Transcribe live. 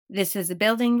This is a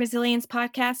Building Resilience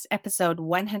Podcast, episode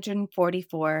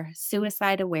 144,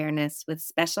 Suicide Awareness, with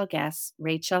special guest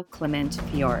Rachael, Clement,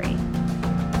 Fiore.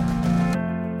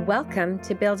 Welcome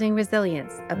to Building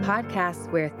Resilience, a podcast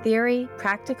where theory,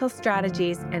 practical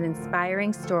strategies, and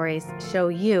inspiring stories show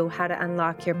you how to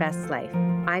unlock your best life.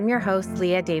 I'm your host,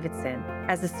 Leah Davidson.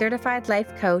 As a certified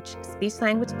life coach,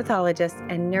 speech-language pathologist,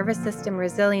 and nervous system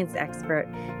resilience expert,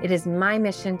 it is my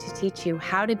mission to teach you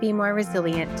how to be more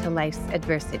resilient to life's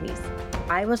adversities.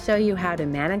 I will show you how to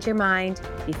manage your mind,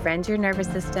 befriend your nervous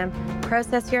system,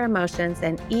 process your emotions,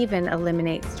 and even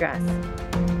eliminate stress.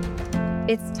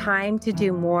 It's time to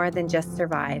do more than just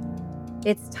survive.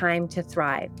 It's time to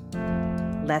thrive.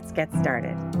 Let's get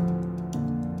started.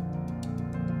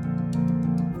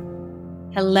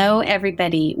 Hello,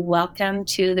 everybody. Welcome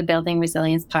to the Building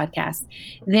Resilience Podcast.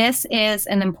 This is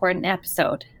an important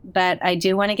episode, but I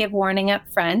do want to give warning up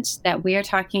front that we are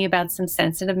talking about some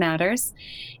sensitive matters.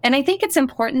 And I think it's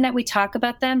important that we talk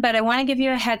about them, but I want to give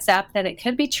you a heads up that it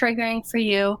could be triggering for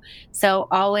you. So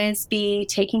always be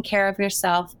taking care of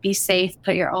yourself, be safe,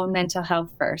 put your own mental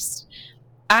health first.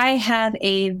 I have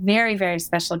a very, very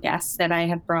special guest that I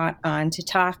have brought on to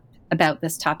talk about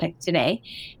this topic today,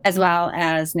 as well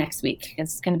as next week.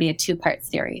 It's going to be a two-part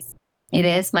series. It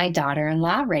is my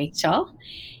daughter-in-law, Rachael,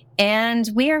 and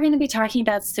we are going to be talking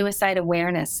about suicide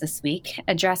awareness this week,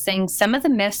 addressing some of the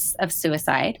myths of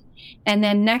suicide. And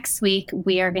then next week,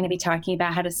 we are going to be talking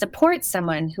about how to support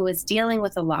someone who is dealing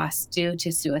with a loss due to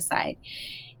suicide.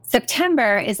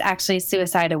 September is actually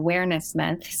Suicide Awareness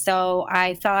Month, so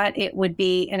I thought it would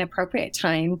be an appropriate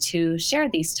time to share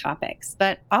these topics,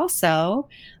 but also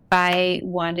I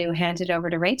want to hand it over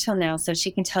to Rachael now so she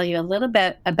can tell you a little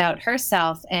bit about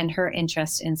herself and her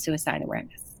interest in suicide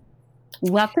awareness.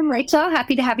 Welcome, Rachael.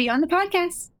 Happy to have you on the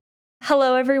podcast.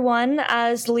 Hello, everyone.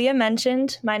 As Leah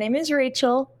mentioned, my name is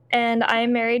Rachael, and I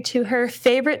am married to her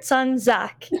favorite son,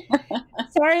 Zach.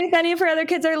 Sorry if any of her other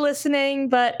kids are listening,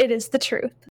 but it is the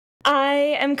truth.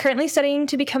 I am currently studying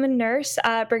to become a nurse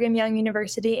at Brigham Young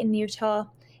University in Utah.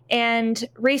 And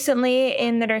recently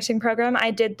in the nursing program,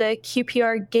 I did the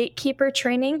QPR gatekeeper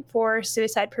training for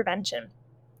suicide prevention.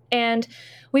 And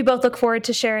we both look forward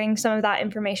to sharing some of that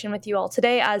information with you all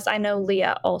today, as I know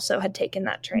Leah also had taken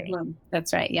that training.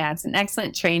 That's right. Yeah, it's an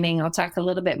excellent training. I'll talk a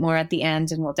little bit more at the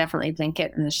end, and we'll definitely link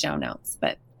it in the show notes.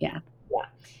 But yeah.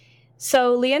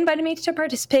 So Leah invited me to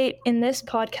participate in this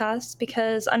podcast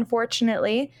because,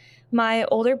 unfortunately, my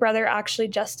older brother actually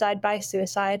just died by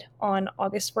suicide on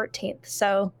August 14th,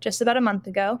 so just about a month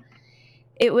ago.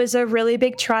 It was a really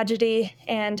big tragedy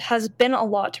and has been a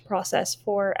lot to process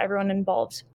for everyone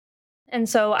involved. And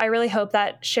so I really hope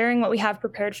that sharing what we have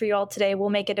prepared for you all today will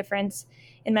make a difference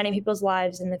in many people's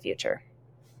lives in the future.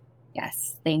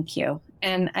 Yes, thank you.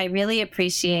 And I really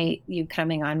appreciate you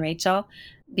coming on, Rachael,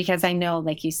 because I know,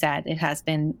 like you said, it has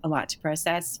been a lot to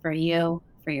process for you,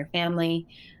 for your family,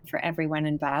 for everyone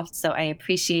involved. So I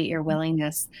appreciate your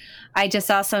willingness. I just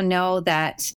also know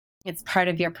that it's part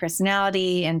of your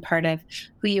personality and part of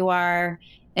who you are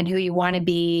and who you want to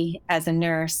be as a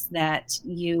nurse, that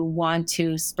you want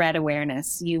to spread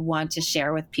awareness. You want to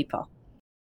share with people.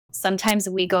 Sometimes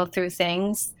we go through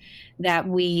things that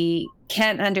we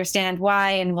can't understand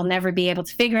why, and we'll never be able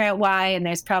to figure out why. And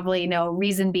there's probably no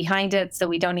reason behind it. So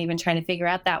we don't even try to figure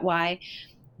out that why.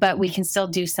 But we can still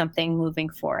do something moving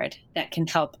forward that can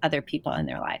help other people in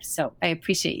their lives. So I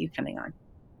appreciate you coming on.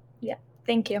 Yeah,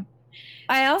 thank you.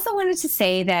 I also wanted to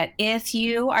say that if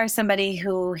you are somebody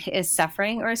who is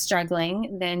suffering or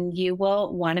struggling, then you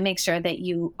will want to make sure that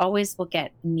you always will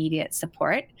get immediate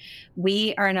support.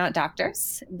 We are not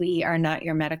doctors. We are not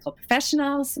your medical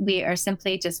professionals. We are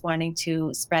simply just wanting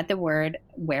to spread the word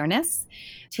awareness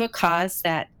to a cause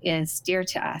that is dear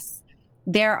to us.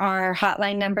 There are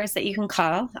hotline numbers that you can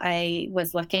call. I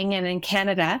was looking, and in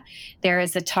Canada, there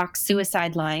is a Talk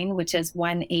Suicide line, which is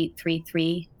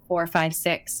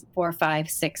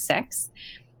 1-833-456-4566.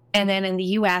 And then in the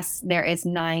U.S., there is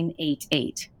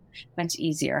 988. Much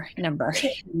easier number in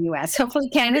the U.S. Hopefully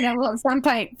Canada will at some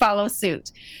point follow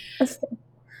suit.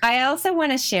 I also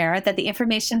want to share that the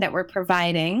information that we're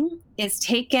providing is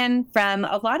taken from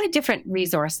a lot of different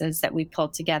resources that we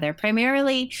pulled together.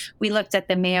 Primarily, we looked at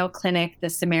the Mayo Clinic, the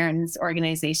Samaritans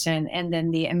Organization, and then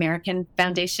the American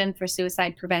Foundation for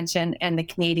Suicide Prevention and the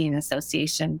Canadian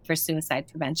Association for Suicide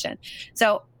Prevention.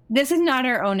 So this is not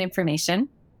our own information.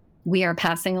 We are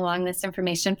passing along this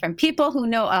information from people who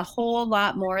know a whole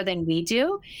lot more than we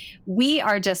do. We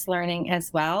are just learning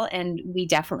as well, and we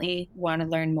definitely want to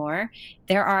learn more.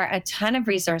 There are a ton of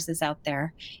resources out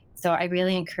there, so I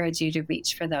really encourage you to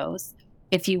reach for those.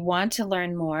 If you want to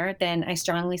learn more, then I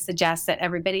strongly suggest that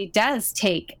everybody does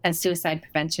take a suicide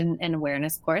prevention and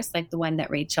awareness course, like the one that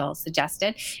Rachael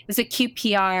suggested. It was a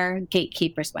QPR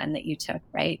Gatekeepers one that you took,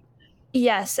 right?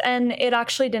 Yes, and it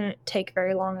actually didn't take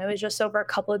very long. It was just over a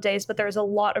couple of days, but there was a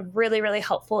lot of really, really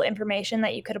helpful information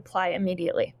that you could apply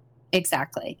immediately.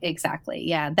 Exactly.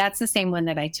 Yeah, that's the same one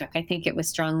that I took. I think it was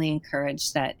strongly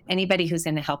encouraged that anybody who's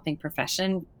in a helping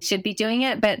profession should be doing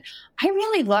it. But I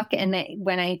really look, and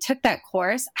when I took that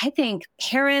course, I think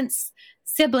parents,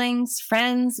 siblings,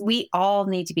 friends, we all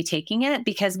need to be taking it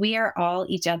because we are all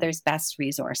each other's best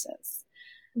resources.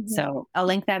 Mm-hmm. So I'll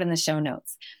link that in the show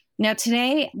notes. Now,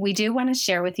 today, we do want to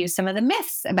share with you some of the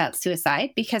myths about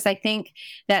suicide, because I think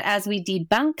that as we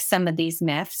debunk some of these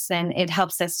myths, then it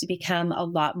helps us to become a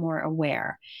lot more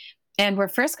aware. And we're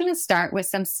first going to start with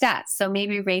some stats. So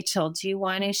maybe, Rachael, do you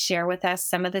want to share with us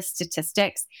some of the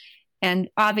statistics? And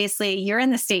obviously, you're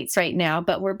in the States right now,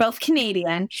 but we're both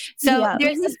Canadian. So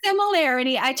there's a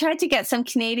similarity. I tried to get some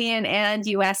Canadian and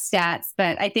US stats,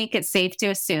 but I think it's safe to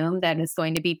assume that it's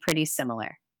going to be pretty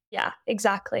similar. Yeah,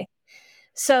 exactly.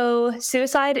 So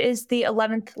suicide is the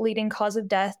 11th leading cause of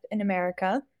death in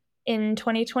America. In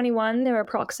 2021, there were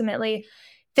approximately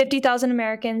 50,000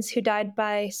 Americans who died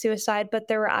by suicide, but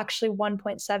there were actually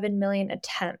 1.7 million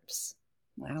attempts.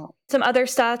 Wow. Some other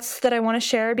stats that I want to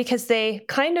share because they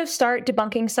kind of start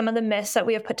debunking some of the myths that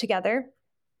we have put together.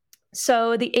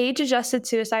 So the age-adjusted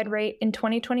suicide rate in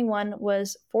 2021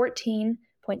 was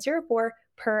 14.04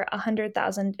 per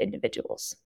 100,000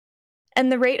 individuals. And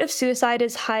the rate of suicide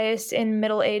is highest in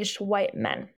middle-aged white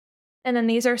men. And then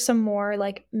these are some more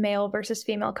like male versus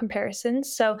female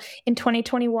comparisons. So in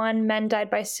 2021, men died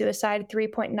by suicide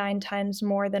 3.9 times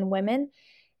more than women.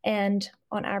 And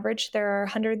on average, there are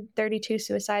 132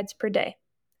 suicides per day.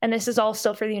 And this is all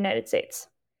still for the United States.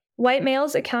 White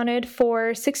males accounted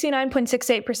for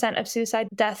 69.68% of suicide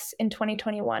deaths in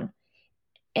 2021.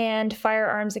 And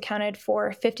firearms accounted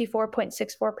for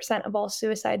 54.64% of all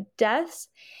suicide deaths,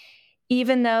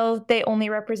 even though they only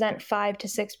represent 5 to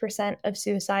 6% of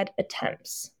suicide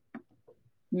attempts.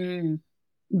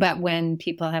 But when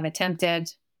people have attempted,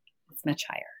 it's much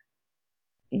higher.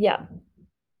 Yeah.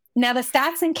 Now, the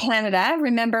stats in Canada,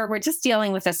 remember, we're just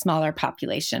dealing with a smaller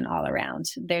population all around.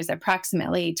 There's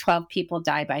approximately 12 people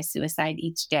die by suicide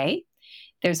each day.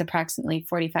 There's approximately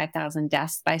 45,000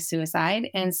 deaths by suicide,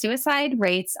 and suicide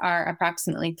rates are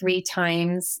approximately 3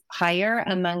 times higher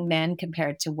among men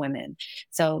compared to women.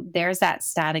 So there's that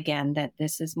stat again that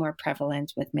this is more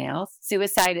prevalent with males.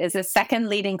 Suicide is the second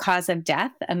leading cause of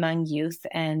death among youth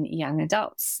and young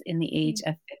adults in the age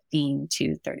of 15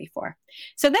 to 34.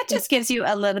 So that just gives you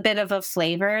a little bit of a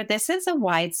flavor. This is a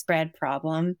widespread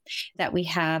problem that we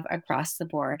have across the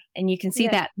board. And you can see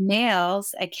that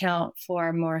males account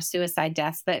for more suicide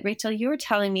deaths. But Rachael, you were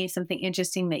telling me something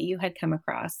interesting that you had come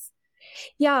across.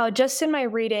 Yeah, just in my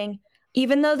reading,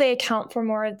 even though they account for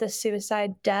more of the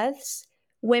suicide deaths,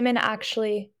 women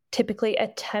actually typically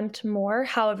attempt more.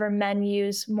 However, men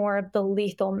use more of the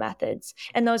lethal methods.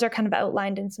 And those are kind of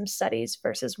outlined in some studies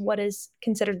versus what is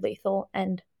considered lethal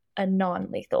and a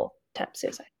non-lethal type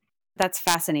suicide. That's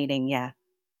fascinating. Yeah.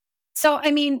 So,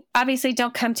 I mean, obviously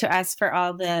don't come to us for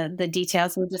all the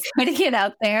details. We're just putting it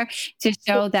out there to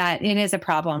show that it is a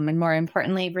problem. And more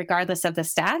importantly, regardless of the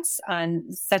stats,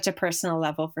 on such a personal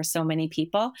level for so many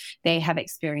people, they have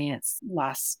experienced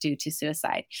loss due to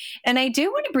suicide. And I do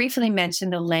want to briefly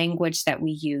mention the language that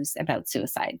we use about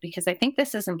suicide, because I think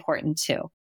this is important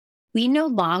too. We no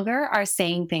longer are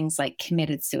saying things like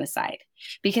committed suicide,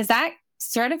 because that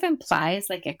sort of implies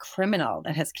like a criminal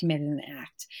that has committed an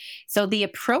act. So the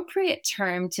appropriate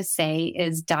term to say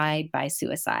is died by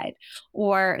suicide,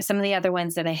 or some of the other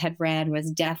ones that I had read was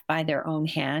death by their own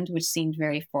hand, which seemed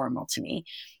very formal to me.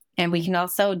 And we can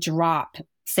also drop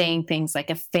saying things like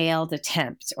a failed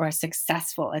attempt or a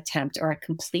successful attempt or a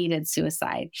completed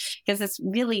suicide, because it's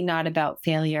really not about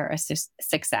failure or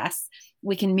success.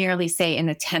 We can merely say an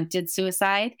attempted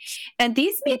suicide. And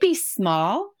these may be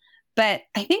small, but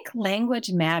I think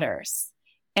language matters,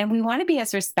 and we want to be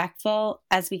as respectful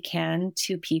as we can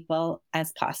to people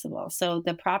as possible. So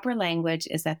the proper language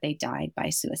is that they died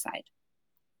by suicide.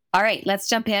 All right, let's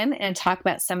jump in and talk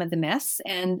about some of the myths.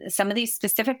 And some of these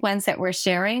specific ones that we're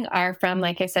sharing are from,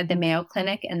 like I said, the Mayo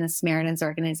Clinic and the Samaritans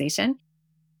organization.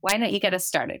 Why don't you get us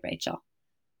started, Rachael?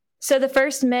 So the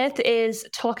first myth is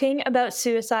talking about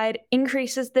suicide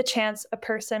increases the chance a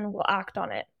person will act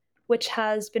on it, which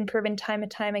has been proven time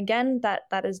and time again that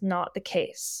that is not the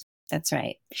case. That's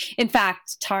right. In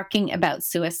fact, talking about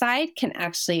suicide can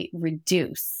actually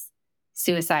reduce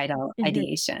suicidal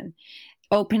ideation.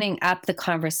 Opening up the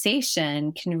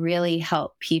conversation can really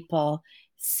help people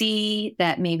see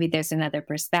that maybe there's another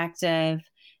perspective,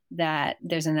 that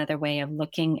there's another way of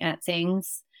looking at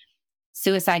things.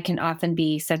 Suicide can often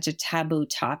be such a taboo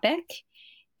topic,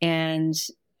 and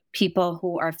people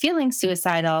who are feeling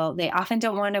suicidal, they often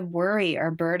don't want to worry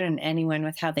or burden anyone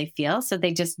with how they feel, so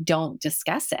they just don't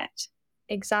discuss it.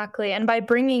 Exactly. And by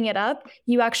bringing it up,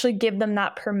 you actually give them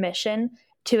that permission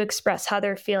to express how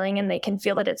they're feeling, and they can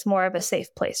feel that it's more of a safe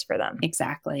place for them.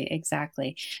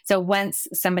 Exactly. So once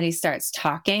somebody starts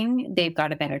talking, they've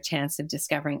got a better chance of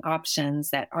discovering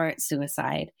options that aren't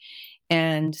suicide.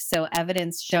 And so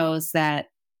evidence shows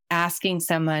that asking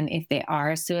someone if they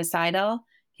are suicidal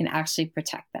can actually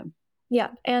protect them. Yeah,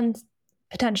 and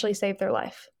potentially save their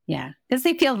life. Yeah, because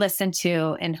they feel listened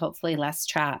to and hopefully less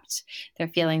trapped. Their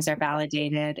feelings are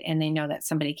validated and they know that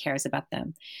somebody cares about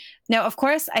them. Now, of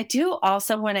course, I do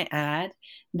also want to add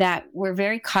that we're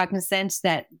very cognizant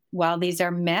that while these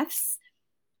are myths,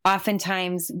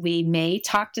 oftentimes we may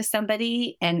talk to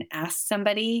somebody and ask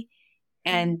somebody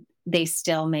and they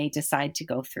still may decide to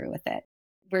go through with it.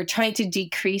 We're trying to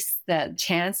decrease the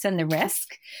chance and the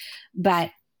risk,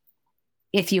 but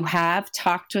if you have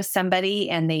talked with somebody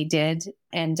and they did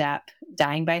end up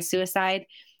dying by suicide,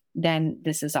 then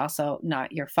this is also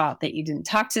not your fault that you didn't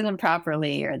talk to them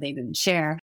properly or they didn't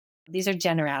share. These are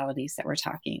generalities that we're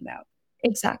talking about.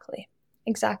 Exactly.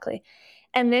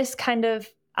 And this kind of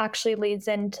actually leads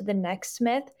into the next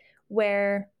myth,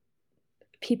 where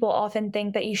people often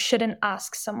think that you shouldn't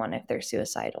ask someone if they're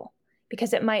suicidal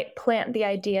because it might plant the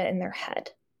idea in their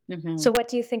head. Mm-hmm. So what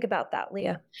do you think about that,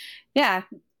 Leah? Yeah,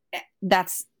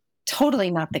 that's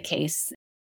totally not the case.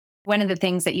 One of the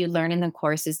things that you learn in the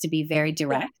course is to be very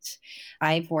direct.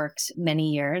 I've worked many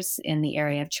years in the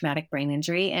area of traumatic brain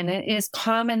injury, and it is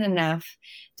common enough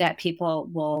that people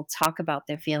will talk about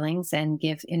their feelings and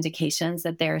give indications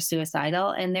that they're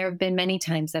suicidal. And there have been many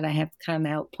times that I have come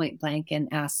out point blank and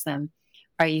asked them,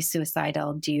 are you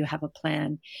suicidal? Do you have a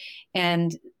plan?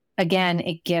 And again,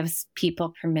 it gives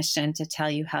people permission to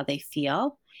tell you how they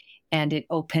feel, and it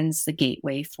opens the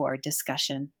gateway for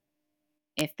discussion.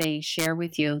 If they share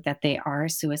with you that they are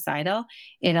suicidal,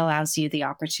 it allows you the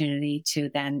opportunity to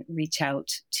then reach out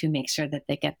to make sure that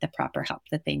they get the proper help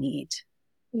that they need.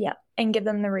 Yeah, and give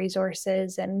them the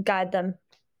resources and guide them.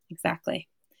 Exactly.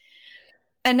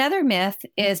 Another myth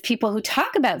is people who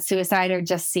talk about suicide are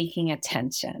just seeking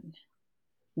attention.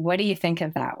 What do you think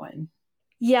of that one?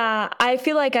 Yeah, I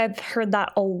feel like I've heard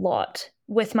that a lot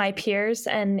with my peers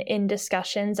and in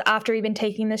discussions. After even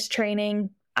taking this training,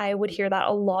 I would hear that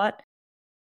a lot.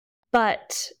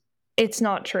 But it's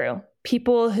not true.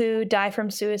 People who die from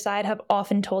suicide have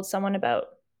often told someone about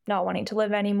not wanting to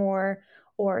live anymore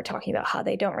or talking about how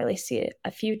they don't really see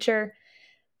a future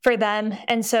for them.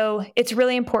 And so it's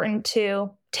really important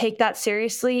to take that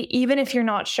seriously, even if you're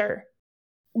not sure.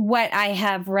 What I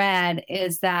have read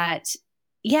is that,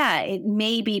 yeah, it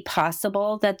may be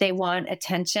possible that they want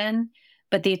attention,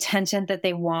 but the attention that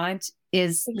they want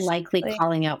is likely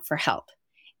calling out for help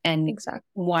and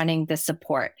wanting the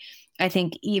support. I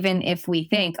think even if we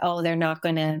think, oh, they're not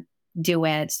going to do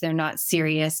it, they're not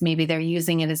serious, maybe they're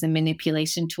using it as a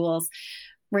manipulation tool,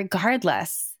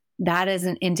 regardless, that is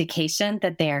an indication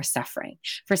that they are suffering.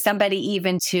 For somebody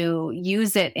even to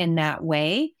use it in that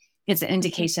way, it's an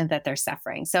indication that they're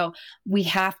suffering. So we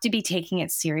have to be taking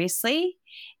it seriously.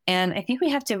 And I think we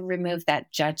have to remove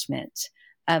that judgment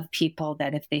of people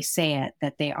that if they say it,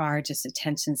 that they are just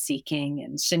attention seeking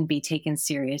and shouldn't be taken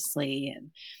seriously.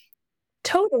 And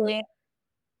totally.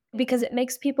 Because it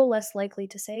makes people less likely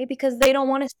to say because they don't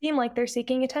want to seem like they're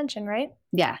seeking attention, right?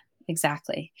 Yeah,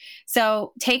 exactly.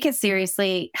 So take it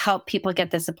seriously, help people get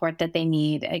the support that they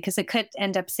need because it could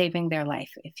end up saving their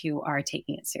life if you are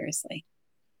taking it seriously.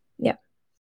 Yeah.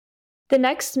 The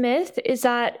next myth is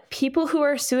that people who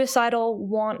are suicidal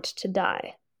want to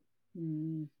die.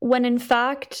 When in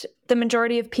fact, the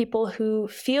majority of people who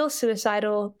feel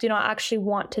suicidal do not actually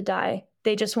want to die.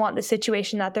 They just want the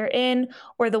situation that they're in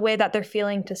or the way that they're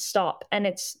feeling to stop. And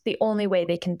it's the only way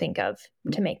they can think of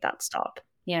to make that stop.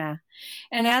 Yeah.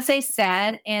 And as I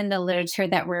said in the literature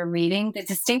that we're reading, the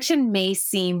distinction may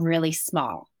seem really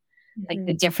small. Like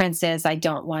the difference is I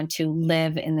don't want to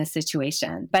live in this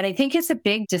situation. But I think it's a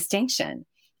big distinction.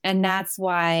 And that's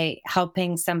why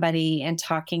helping somebody and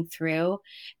talking through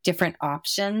different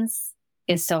options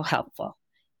is so helpful.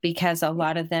 Because a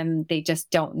lot of them, they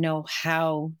just don't know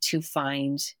how to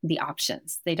find the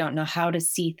options. They don't know how to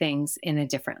see things in a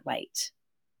different light.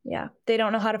 Yeah, they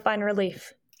don't know how to find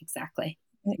relief. Exactly.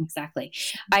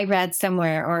 I read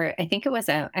somewhere, or I think it was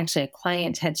actually a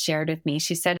client had shared with me.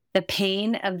 She said the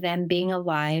pain of them being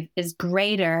alive is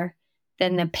greater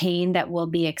than the pain that will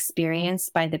be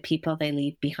experienced by the people they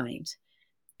leave behind.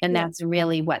 And Yeah. that's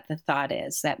really what the thought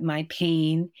is, that my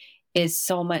pain is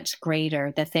so much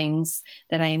greater. The things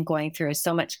that I am going through is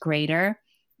so much greater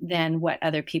than what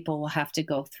other people will have to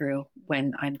go through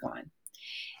when I'm gone.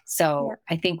 So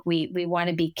I think we want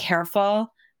to be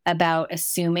careful about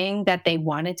assuming that they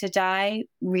wanted to die,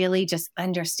 really just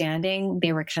understanding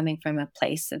they were coming from a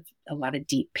place of a lot of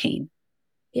deep pain.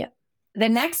 Yeah. The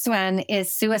next one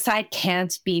is suicide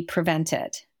can't be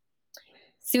prevented.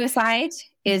 Suicide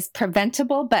is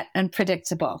preventable but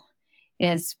unpredictable,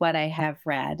 is what I have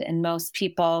read. And most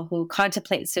people who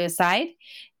contemplate suicide,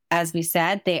 as we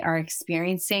said, they are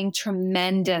experiencing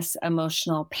tremendous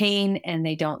emotional pain and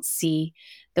they don't see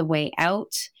the way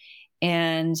out.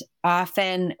 And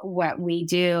often what we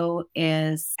do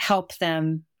is help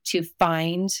them to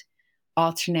find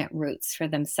alternate routes for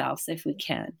themselves if we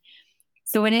can.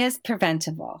 So it is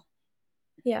preventable.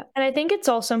 Yeah. And I think it's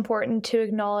also important to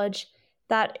acknowledge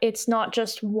that it's not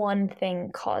just one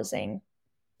thing causing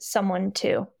someone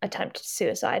to attempt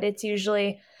suicide. It's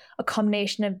usually a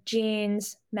combination of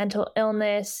genes, mental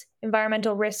illness,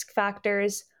 environmental risk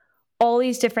factors, all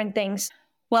these different things.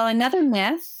 Well, another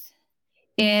myth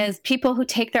is people who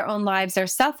take their own lives are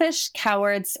selfish,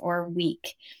 cowards, or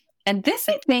weak. And this,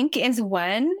 I think, is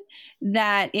one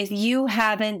that if you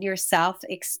haven't yourself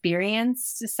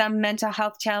experienced some mental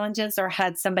health challenges or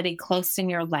had somebody close in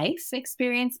your life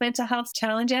experience mental health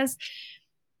challenges,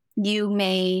 you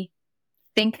may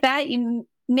think that. You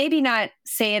maybe not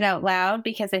say it out loud,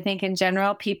 because I think in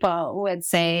general people would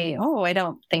say, oh, I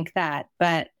don't think that.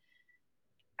 But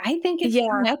I think it's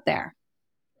out there.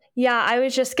 Yeah, I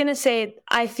was just going to say,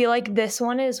 I feel like this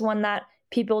one is one that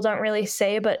people don't really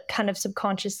say, but kind of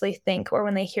subconsciously think, or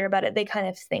when they hear about it, they kind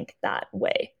of think that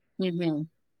way. Mm-hmm.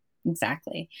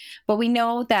 Exactly. But we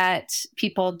know that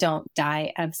people don't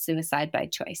die of suicide by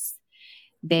choice.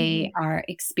 They are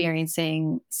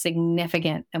experiencing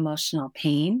significant emotional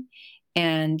pain,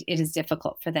 and it is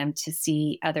difficult for them to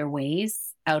see other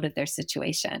ways out of their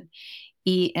situation.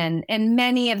 And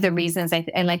many of the reasons,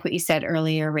 and like what you said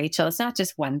earlier, Rachel, it's not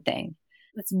just one thing.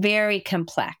 It's very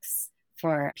complex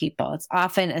for people. It's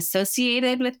often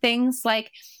associated with things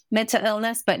like mental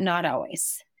illness, but not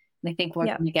always. And I think we're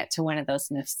going to get to one of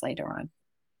those myths later on.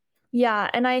 Yeah.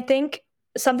 And I think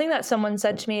something that someone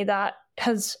said to me that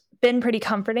has been pretty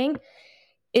comforting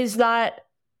is that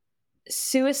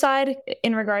suicide,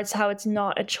 in regards to how it's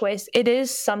not a choice, it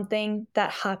is something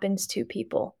that happens to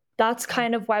people. That's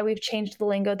kind of why we've changed the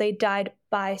lingo. They died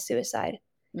by suicide.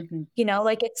 You know,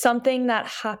 like it's something that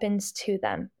happens to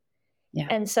them. Yeah.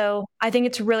 And so I think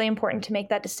it's really important to make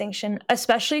that distinction,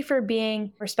 especially for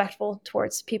being respectful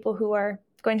towards people who are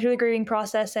going through the grieving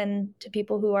process and to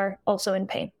people who are also in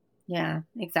pain. Yeah,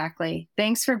 exactly.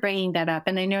 Thanks for bringing that up.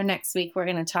 And I know next week we're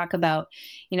going to talk about,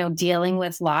 dealing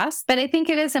with loss, but I think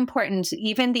it is important,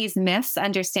 even these myths,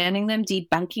 understanding them,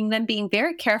 debunking them, being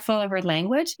very careful of our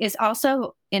language is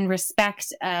also in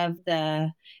respect of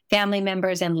the family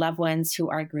members and loved ones who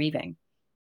are grieving.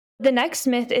 The next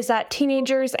myth is that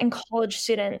teenagers and college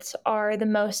students are the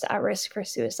most at risk for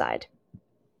suicide.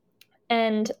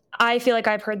 And I feel like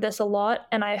I've heard this a lot,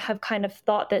 and I have kind of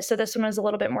thought this, so this one was a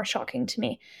little bit more shocking to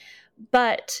me.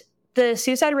 But the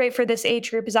suicide rate for this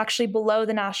age group is actually below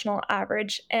the national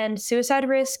average, and suicide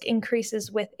risk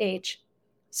increases with age.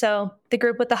 So the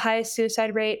group with the highest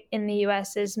suicide rate in the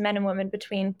US is men and women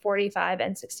between 45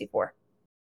 and 64.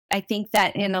 I think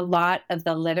that in a lot of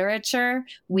the literature,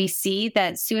 we see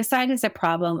that suicide is a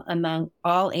problem among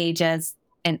all ages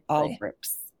and all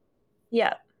groups.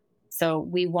 Yeah. So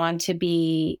we want to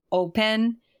be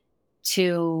open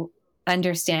to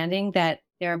understanding that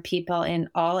there are people in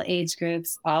all age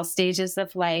groups, all stages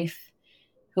of life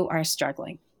who are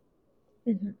struggling.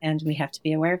 And we have to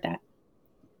be aware of that.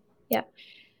 Yeah.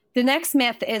 The next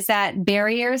myth is that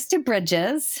barriers to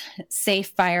bridges,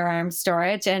 safe firearm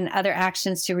storage, and other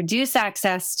actions to reduce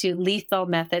access to lethal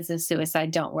methods of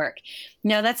suicide don't work.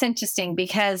 No, that's interesting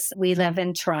because we live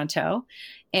in Toronto,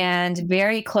 and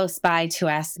very close by to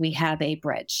us, we have a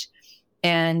bridge.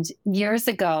 And years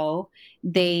ago,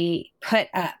 they put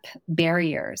up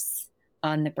barriers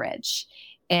on the bridge,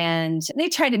 and they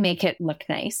tried to make it look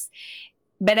nice.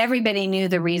 But everybody knew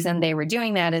the reason they were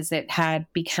doing that is it had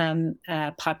become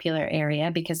a popular area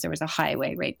because there was a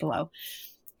highway right below.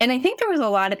 And I think there was a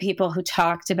lot of people who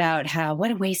talked about how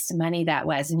what a waste of money that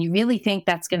was. And you really think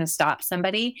that's going to stop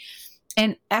somebody?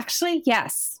 And actually,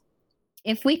 yes.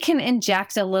 If we can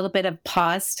inject a little bit of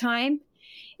pause time,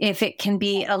 if it can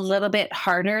be a little bit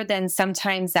harder, then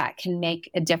sometimes that can make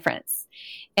a difference.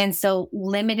 And so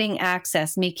limiting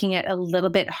access, making it a little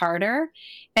bit harder.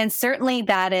 And certainly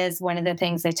that is one of the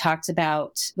things I talked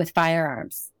about with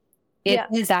firearms. It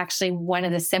is actually one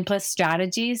of the simplest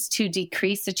strategies to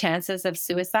decrease the chances of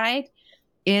suicide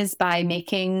is by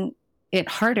making it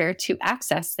harder to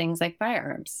access things like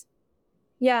firearms.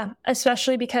 Yeah,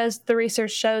 especially because the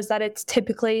research shows that it's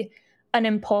typically an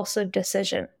impulsive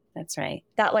decision. That's right.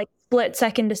 That like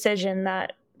split-second decision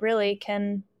that really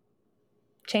can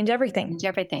change everything. Change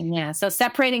everything, yeah. So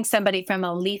separating somebody from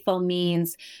a lethal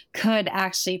means could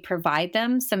actually provide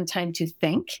them some time to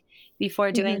think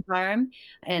before doing harm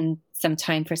and some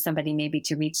time for somebody maybe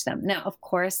to reach them. Now, of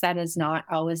course, that is not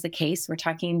always the case. We're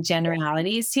talking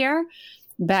generalities here,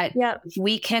 but if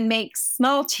we can make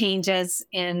small changes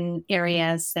in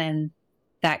areas, then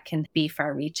that can be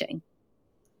far reaching.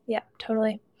 Yeah,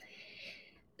 totally.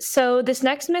 So this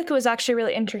next myth was actually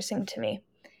really interesting to me.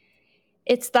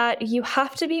 It's that you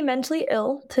have to be mentally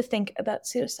ill to think about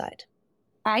suicide.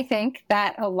 I think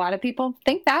that a lot of people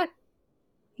think that.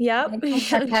 Yep.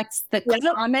 That's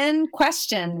the common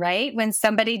question, right? When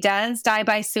somebody does die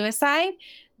by suicide,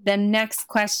 the next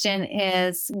question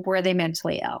is, were they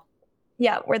mentally ill?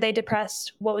 Yeah. Were they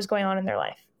depressed? What was going on in their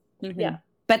life? Yeah.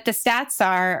 But the stats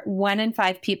are 1 in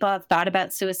 5 people have thought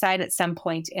about suicide at some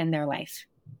point in their life.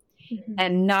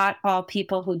 And not all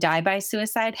people who die by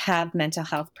suicide have mental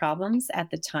health problems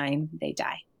at the time they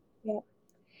die. Yeah.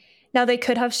 Now, they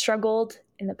could have struggled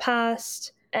in the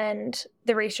past, and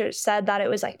the research said that it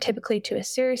was like typically to a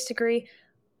serious degree,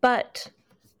 but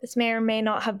this may or may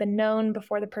not have been known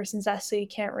before the person's death, so you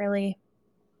can't really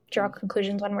draw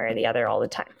conclusions one way or the other all the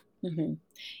time.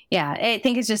 Yeah, I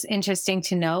think it's just interesting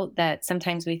to note that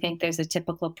sometimes we think there's a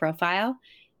typical profile,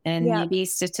 and maybe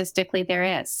statistically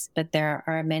there is, but there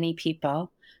are many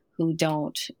people who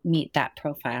don't meet that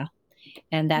profile.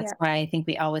 And that's why I think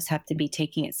we always have to be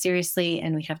taking it seriously,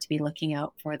 and we have to be looking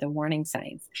out for the warning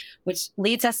signs, which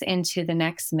leads us into the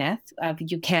next myth of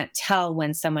you can't tell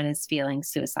when someone is feeling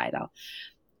suicidal.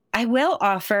 I will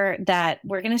offer that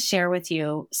we're going to share with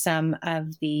you some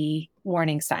of the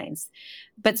warning signs,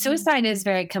 but suicide is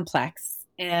very complex,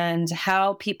 and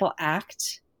how people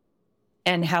act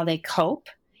and how they cope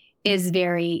is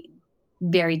very,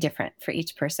 very different for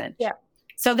each person. Yeah.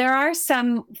 So there are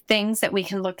some things that we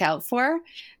can look out for,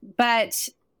 but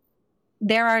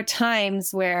there are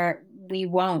times where we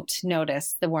won't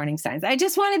notice the warning signs. I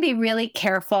just want to be really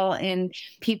careful in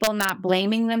people not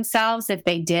blaming themselves if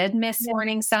they did miss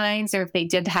warning signs or if they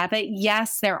did have it.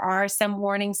 Yes, there are some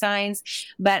warning signs,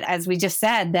 but as we just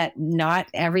said, that not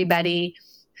everybody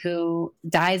who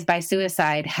dies by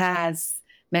suicide has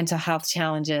mental health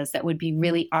challenges that would be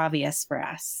really obvious for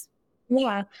us.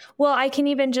 Yeah. Well, I can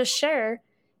even just share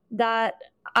that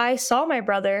I saw my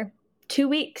brother 2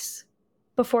 weeks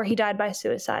before he died by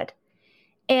suicide.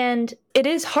 And it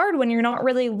is hard when you're not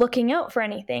really looking out for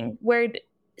anything, where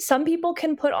some people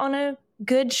can put on a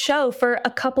good show for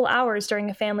a couple hours during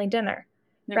a family dinner,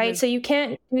 right? So you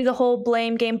can't do the whole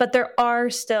blame game, but there are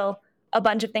still a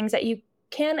bunch of things that you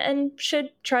can and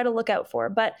should try to look out for.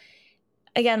 But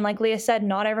again, like Leah said,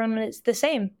 not everyone is the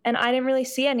same. And I didn't really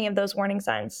see any of those warning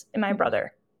signs in my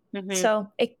brother. So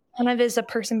it kind of is a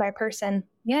person by person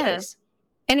case.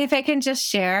 And if I can just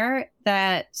share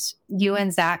that you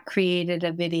and Zach created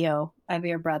a video of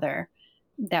your brother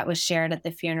that was shared at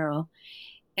the funeral.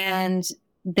 And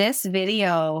this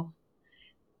video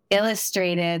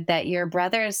illustrated that your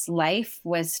brother's life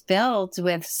was filled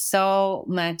with so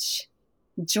much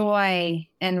joy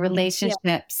and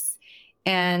relationships.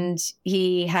 And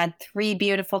he had 3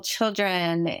 beautiful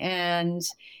children and,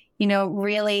 you know,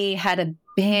 really had a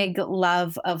big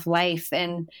love of life.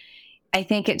 And I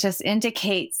think it just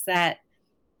indicates that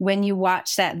when you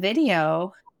watch that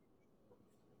video,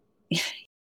 you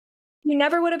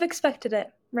never would have expected it,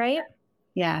 right?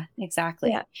 Yeah,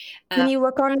 exactly. Yeah. When you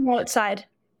look on the outside.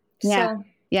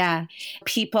 Yeah.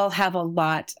 People have a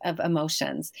lot of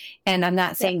emotions. And I'm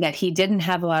not saying that he didn't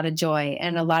have a lot of joy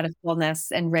and a lot of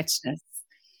fullness and richness.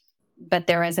 But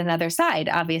there is another side,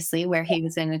 obviously, where he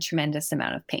was in a tremendous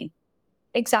amount of pain.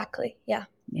 Exactly. Yeah.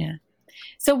 Yeah.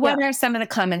 So what are some of the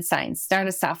common signs? Start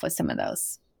us off with some of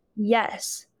those.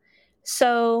 Yes.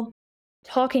 So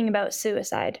talking about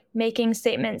suicide, making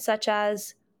statements such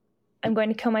as, I'm going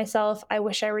to kill myself, I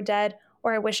wish I were dead,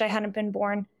 or I wish I hadn't been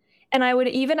born. And I would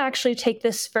even actually take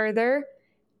this further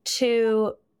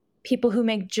to people who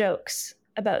make jokes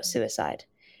about suicide.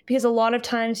 Because a lot of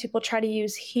times people try to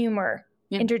use humor,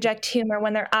 interject humor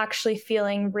when they're actually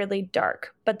feeling really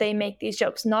dark. But they make these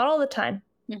jokes, not all the time,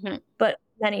 but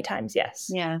many times, yes.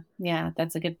 Yeah,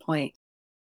 that's a good point.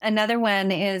 Another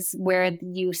one is where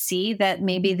you see that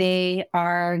maybe they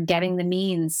are getting the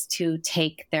means to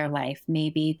take their life.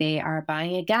 Maybe they are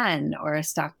buying a gun or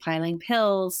stockpiling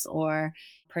pills or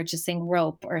purchasing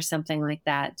rope or something like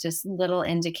that. Just little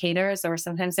indicators, or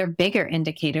sometimes they're bigger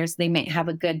indicators. They might have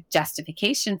a good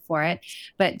justification for it,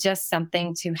 but just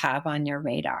something to have on your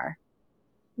radar.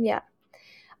 Yeah.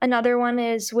 Another one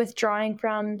is withdrawing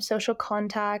from social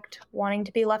contact, wanting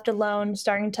to be left alone,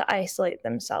 starting to isolate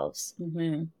themselves.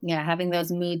 Mm-hmm. Yeah, having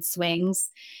those mood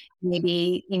swings,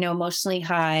 maybe, emotionally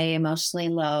high, emotionally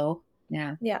low.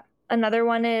 Yeah. Yeah. Another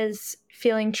one is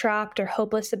feeling trapped or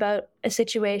hopeless about a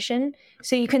situation.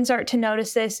 So you can start to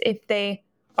notice this if they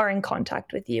are in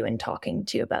contact with you and talking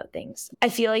to you about things. I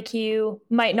feel like you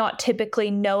might not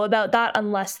typically know about that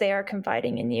unless they are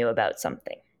confiding in you about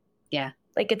something. Yeah.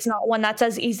 Like it's not one that's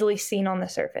as easily seen on the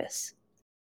surface.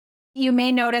 You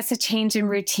may notice a change in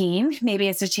routine. Maybe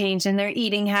it's a change in their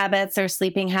eating habits or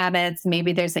sleeping habits.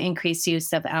 Maybe there's an increased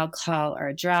use of alcohol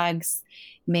or drugs.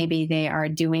 Maybe they are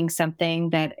doing something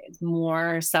that is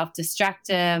more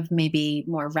self-destructive, maybe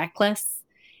more reckless.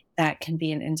 That can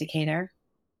be an indicator.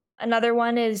 Another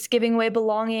one is giving away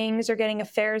belongings or getting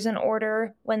affairs in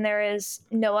order when there is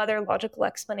no other logical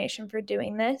explanation for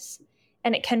doing this.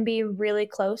 And it can be really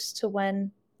close to when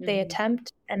they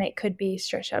attempt, and it could be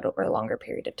stretched out over a longer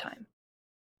period of time.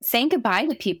 Saying goodbye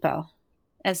to people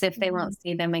as if they won't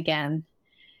see them again.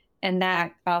 And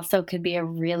that also could be a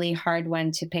really hard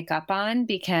one to pick up on,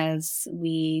 because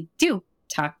we do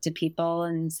talk to people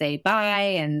and say bye.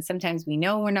 And sometimes we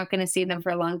know we're not going to see them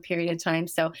for a long period of time.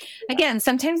 So again,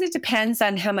 sometimes it depends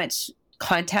on how much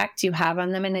contact you have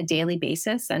on them on a daily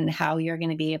basis and how you're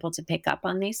going to be able to pick up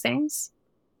on these things.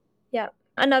 Yeah.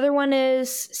 Another one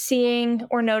is seeing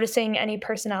or noticing any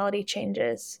personality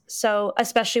changes. So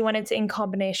especially when it's in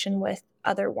combination with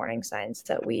other warning signs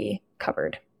that we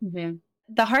covered. Mm-hmm.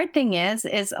 The hard thing is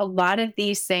a lot of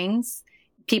these things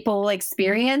people will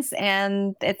experience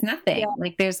and it's nothing. Yeah.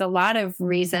 Like there's a lot of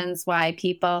reasons why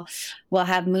people will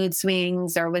have mood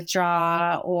swings or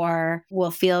withdraw or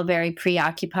will feel very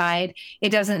preoccupied. It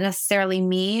doesn't necessarily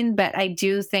mean, but I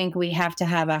do think we have to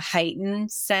have a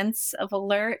heightened sense of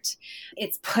alert.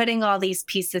 It's putting all these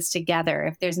pieces together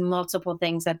if there's multiple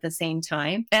things at the same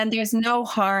time. And there's no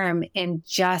harm in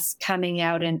just coming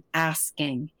out and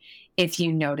asking if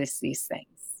you notice these things.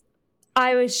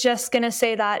 I was just going to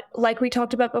say that, like we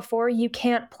talked about before, you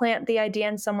can't plant the idea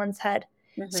in someone's head.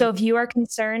 Mm-hmm. So if you are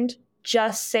concerned,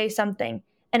 just say something.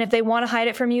 And if they want to hide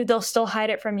it from you, they'll still hide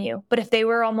it from you. But if they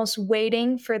were almost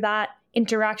waiting for that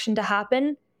interaction to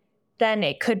happen, then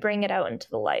it could bring it out into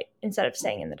the light instead of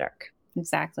staying in the dark.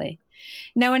 Exactly.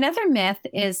 Now, another myth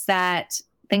is that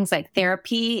things like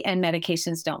therapy and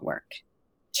medications don't work.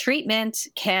 Treatment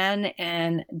can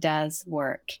and does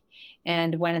work.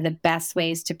 And one of the best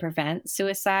ways to prevent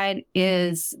suicide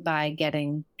is by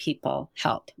getting people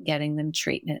help, getting them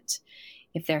treatment.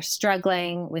 If they're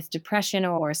struggling with depression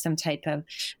or some type of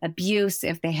abuse,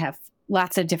 if they have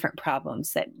lots of different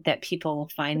problems that people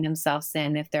will find themselves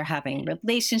in, if they're having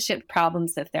relationship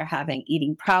problems, if they're having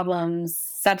eating problems,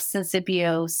 substance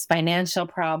abuse, financial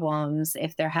problems,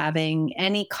 if they're having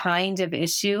any kind of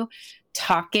issue,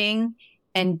 talking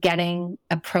and getting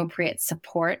appropriate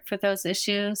support for those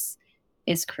issues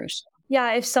is crucial.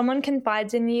 Yeah, if someone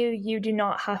confides in you, you do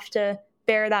not have to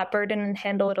bear that burden and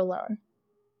handle it alone.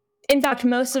 In fact,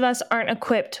 most of us aren't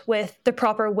equipped with the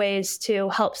proper ways to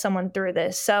help someone through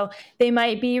this. So they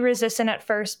might be resistant at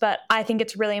first, but I think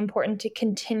it's really important to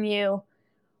continue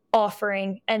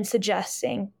offering and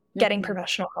suggesting getting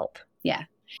professional help. Yeah.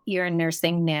 You're in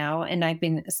nursing now, and I've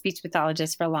been a speech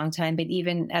pathologist for a long time, but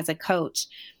even as a coach,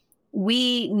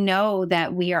 we know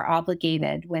that we are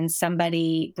obligated when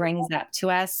somebody brings up to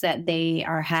us that they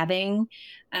are having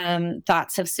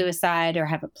thoughts of suicide or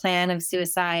have a plan of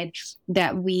suicide,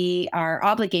 that we are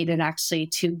obligated actually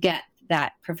to get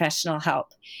that professional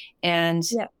help. And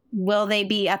will they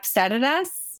be upset at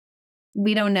us?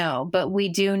 We don't know, but we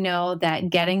do know that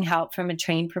getting help from a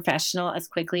trained professional as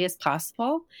quickly as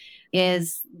possible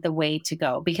is the way to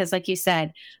go. Because like you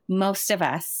said, most of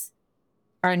us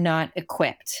are not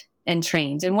equipped and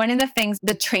trained. And one of the things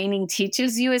the training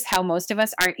teaches you is how most of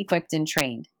us aren't equipped and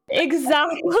trained.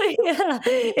 Exactly. Yeah.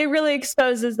 It really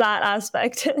exposes that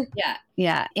aspect.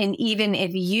 Yeah. And even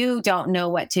if you don't know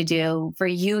what to do, for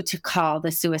you to call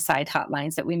the suicide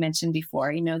hotlines that we mentioned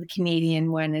before, the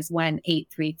Canadian one is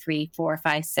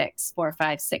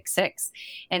 1-833-456-4566.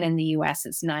 And in the US,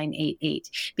 it's 988,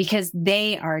 because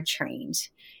they are trained.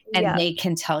 And they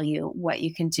can tell you what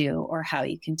you can do or how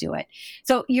you can do it.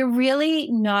 So you're really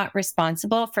not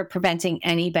responsible for preventing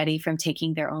anybody from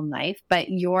taking their own life, but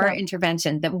your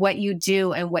intervention, that what you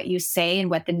do and what you say and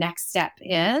what the next step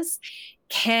is,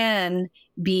 can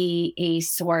be a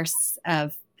source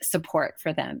of support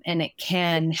for them. And it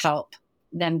can help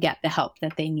them get the help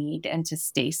that they need and to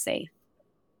stay safe.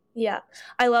 Yeah.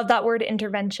 I love that word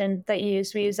intervention that you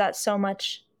used. We use that so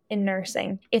much in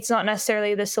nursing. It's not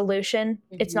necessarily the solution.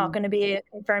 It's not going to be a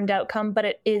confirmed outcome, but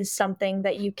it is something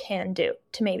that you can do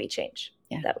to maybe change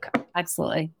the outcome.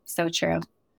 Absolutely. So true.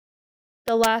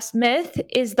 The last myth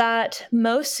is that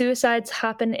most suicides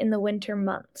happen in the winter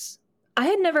months. I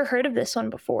had never heard of this one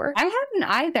before. I hadn't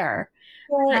either.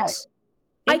 But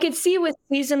I could see with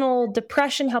seasonal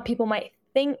depression how people might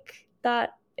think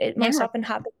that it most often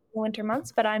happens in the winter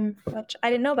months, but I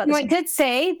didn't know about this. I did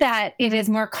say that it is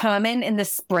more common in the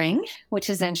spring, which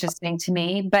is interesting to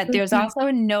me, but there's also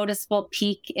a noticeable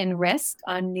peak in risk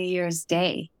on New Year's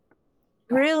Day.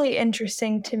 Really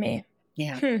interesting to me.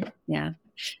 Yeah. Yeah.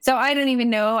 So I don't even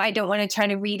know. I don't want to try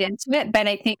to read into it, but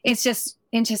I think it's just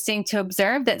interesting to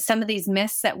observe that some of these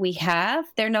myths that we have,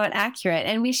 they're not accurate.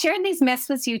 And we shared these myths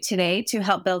with you today to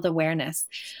help build awareness.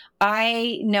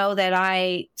 I know that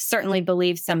I certainly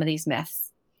believe some of these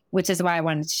myths, which is why I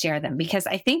wanted to share them, because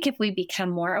I think if we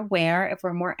become more aware, if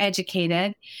we're more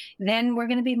educated, then we're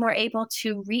going to be more able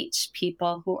to reach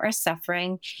people who are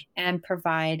suffering and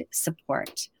provide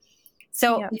support.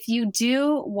 So if you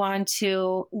do want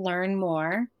to learn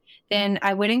more, then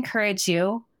I would encourage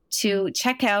you to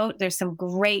check out, there's some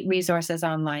great resources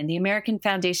online. The American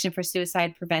Foundation for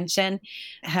Suicide Prevention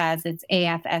has its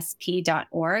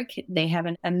afsp.org. They have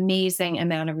an amazing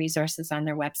amount of resources on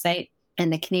their website. And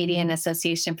the Canadian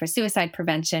Association for Suicide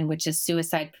Prevention, which is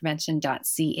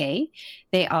suicideprevention.ca.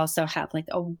 They also have like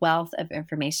a wealth of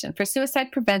information for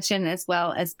suicide prevention, as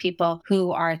well as people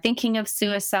who are thinking of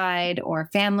suicide or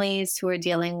families who are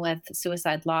dealing with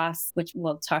suicide loss, which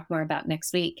we'll talk more about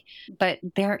next week. But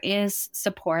there is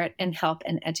support and help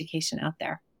and education out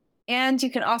there. And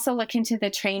you can also look into the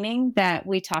training that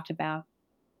we talked about.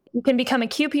 You can become a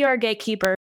QPR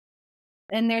gatekeeper.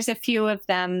 And there's a few of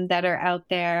them that are out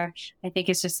there. I think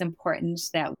it's just important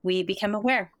that we become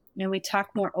aware and we talk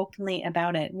more openly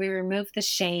about it. We remove the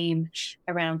shame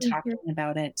around talking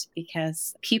about it,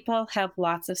 because people have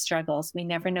lots of struggles. We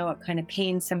never know what kind of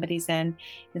pain somebody's in.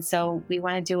 And so we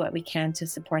want to do what we can to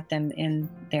support them in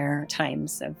their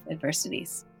times of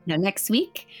adversities. Now, next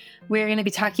week, we're going to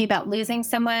be talking about losing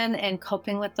someone and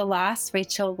coping with the loss.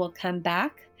 Rachel will come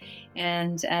back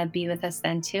and be with us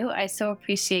then too. I so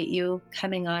appreciate you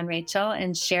coming on, Rachael,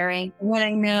 and sharing what I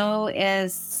know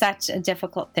is such a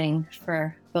difficult thing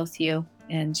for both you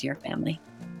and your family.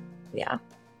 Yeah.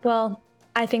 Well,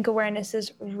 I think awareness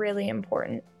is really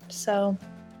important. So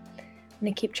I'm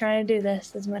going to keep trying to do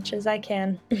this as much as I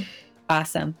can.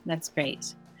 Awesome. That's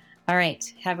great. All right.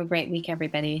 Have a great week,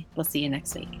 everybody. We'll see you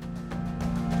next week.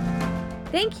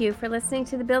 Thank you for listening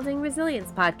to the Building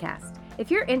Resilience podcast. If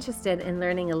you're interested in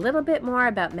learning a little bit more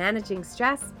about managing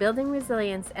stress, building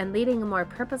resilience, and leading a more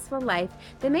purposeful life,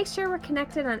 then make sure we're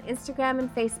connected on Instagram and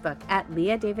Facebook at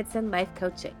Leah Davidson Life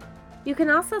Coaching. You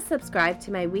can also subscribe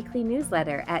to my weekly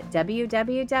newsletter at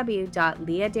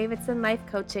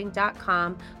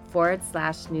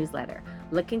www.leahdavidsonlifecoaching.com/newsletter.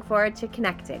 Looking forward to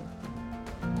connecting.